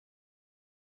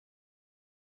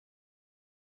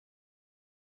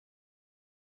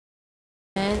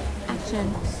And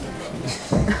action.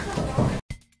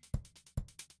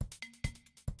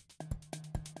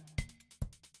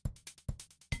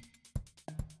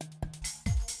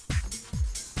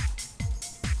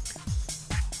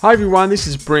 Hi everyone, this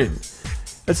is Bryn.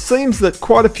 It seems that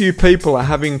quite a few people are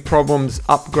having problems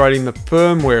upgrading the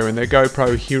firmware in their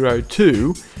GoPro Hero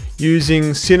 2 using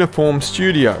CineForm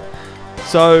Studio.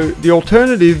 So the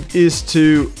alternative is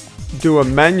to do a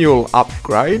manual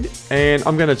upgrade, and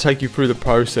I'm going to take you through the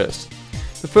process.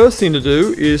 The first thing to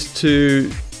do is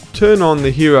to turn on the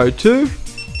Hero 2,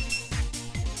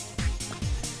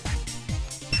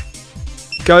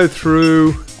 go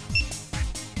through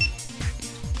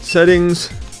settings,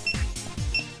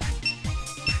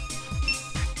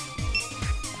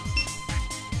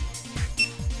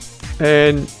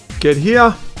 and get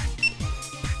here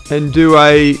and do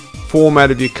a format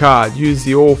of your card. Use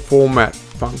the all format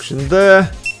function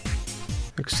there.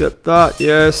 Accept that,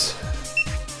 yes.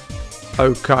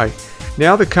 Okay,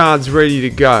 now the card's ready to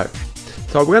go.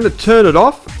 So we're going to turn it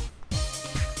off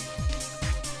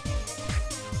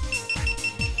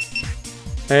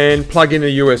and plug in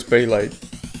a USB lead.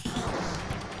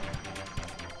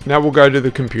 Now we'll go to the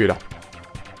computer.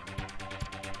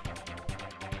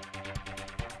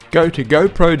 Go to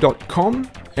GoPro.com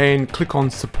and click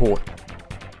on support.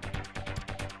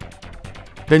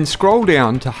 Then scroll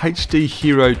down to HD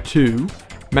Hero 2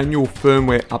 manual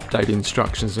firmware update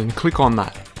instructions and click on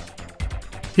that.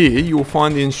 Here you'll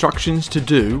find the instructions to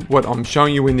do what I'm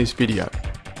showing you in this video.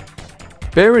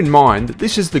 Bear in mind that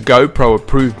this is the GoPro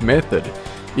approved method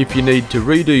if you need to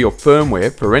redo your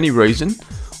firmware for any reason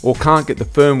or can't get the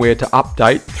firmware to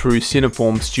update through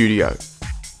CineForm Studio.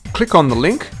 Click on the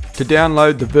link to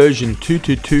download the version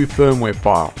 222 firmware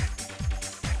file.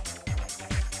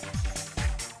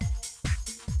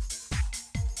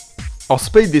 I'll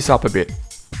speed this up a bit.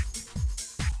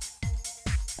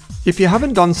 If you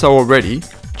haven't done so already,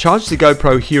 charge the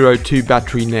GoPro Hero 2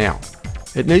 battery now.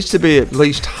 It needs to be at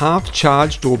least half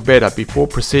charged or better before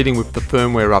proceeding with the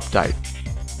firmware update.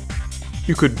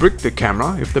 You could brick the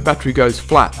camera if the battery goes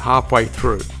flat halfway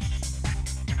through.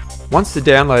 Once the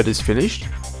download is finished,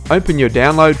 open your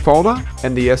download folder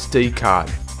and the SD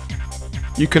card.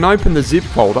 You can open the zip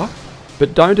folder,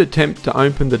 but don't attempt to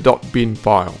open the .bin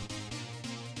file.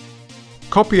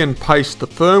 Copy and paste the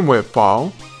firmware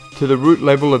file to the root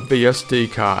level of the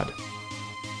SD card.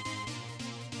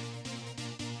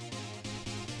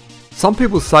 Some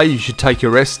people say you should take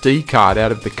your SD card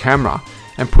out of the camera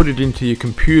and put it into your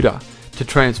computer to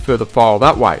transfer the file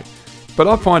that way, but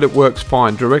I find it works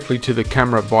fine directly to the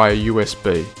camera via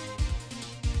USB.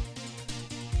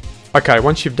 Okay,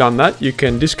 once you've done that, you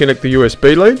can disconnect the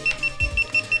USB lead.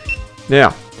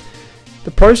 Now,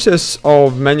 the process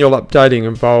of manual updating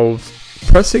involves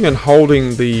pressing and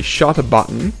holding the shutter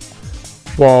button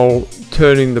while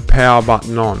turning the power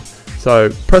button on. So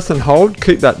press and hold,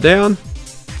 keep that down,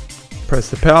 press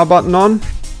the power button on,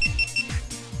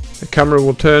 the camera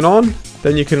will turn on,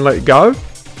 then you can let go.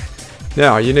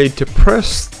 Now you need to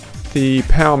press the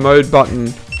power mode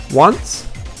button once,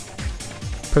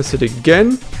 press it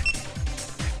again,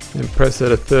 and press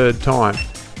it a third time,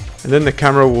 and then the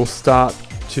camera will start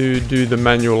to do the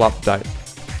manual update.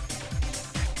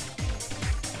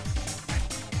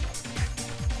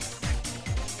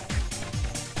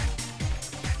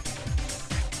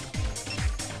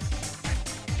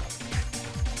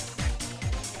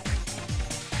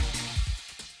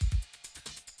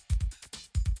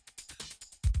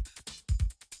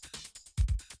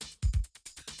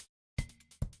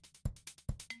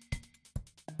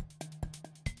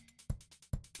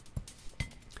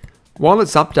 While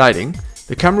it's updating,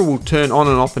 the camera will turn on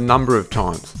and off a number of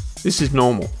times. This is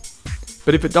normal.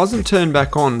 But if it doesn't turn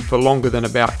back on for longer than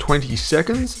about 20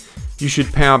 seconds, you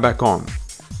should power back on.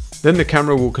 Then the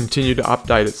camera will continue to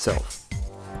update itself.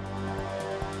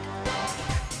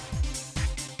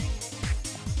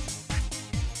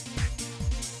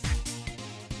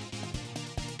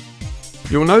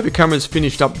 You'll know the camera's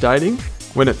finished updating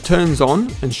when it turns on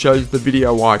and shows the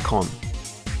video icon.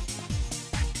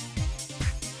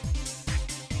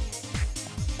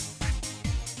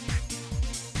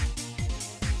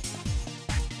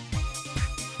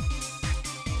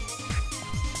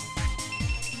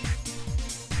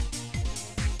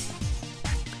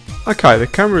 Okay, the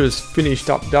camera is finished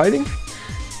updating.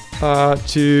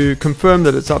 To confirm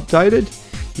that it's updated,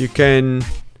 you can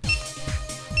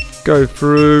go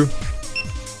through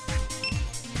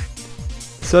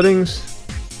settings.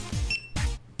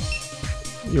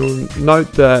 You'll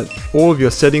note that all of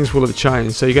your settings will have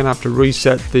changed, so you're going to have to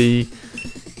reset the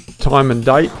time and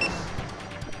date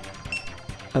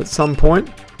at some point.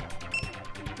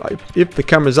 If the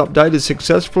camera's updated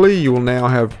successfully, you will now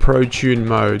have Pro Tune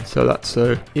mode. So that's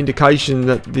an indication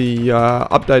that the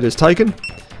update is taken.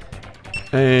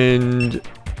 And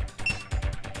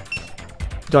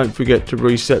don't forget to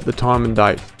reset the time and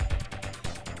date.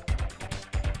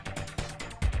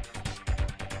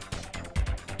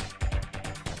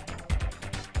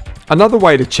 Another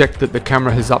way to check that the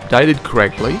camera has updated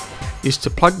correctly is to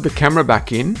plug the camera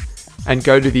back in and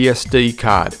go to the SD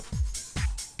card.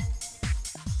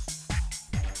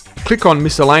 Click on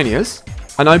Miscellaneous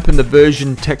and open the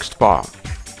version text file.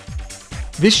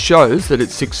 This shows that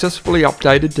it's successfully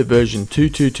updated to version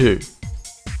 222.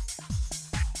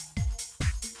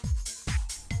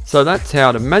 So that's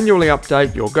how to manually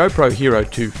update your GoPro Hero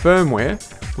 2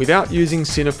 firmware without using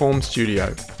CineForm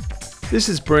Studio. This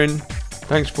is Bryn.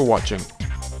 Thanks for watching.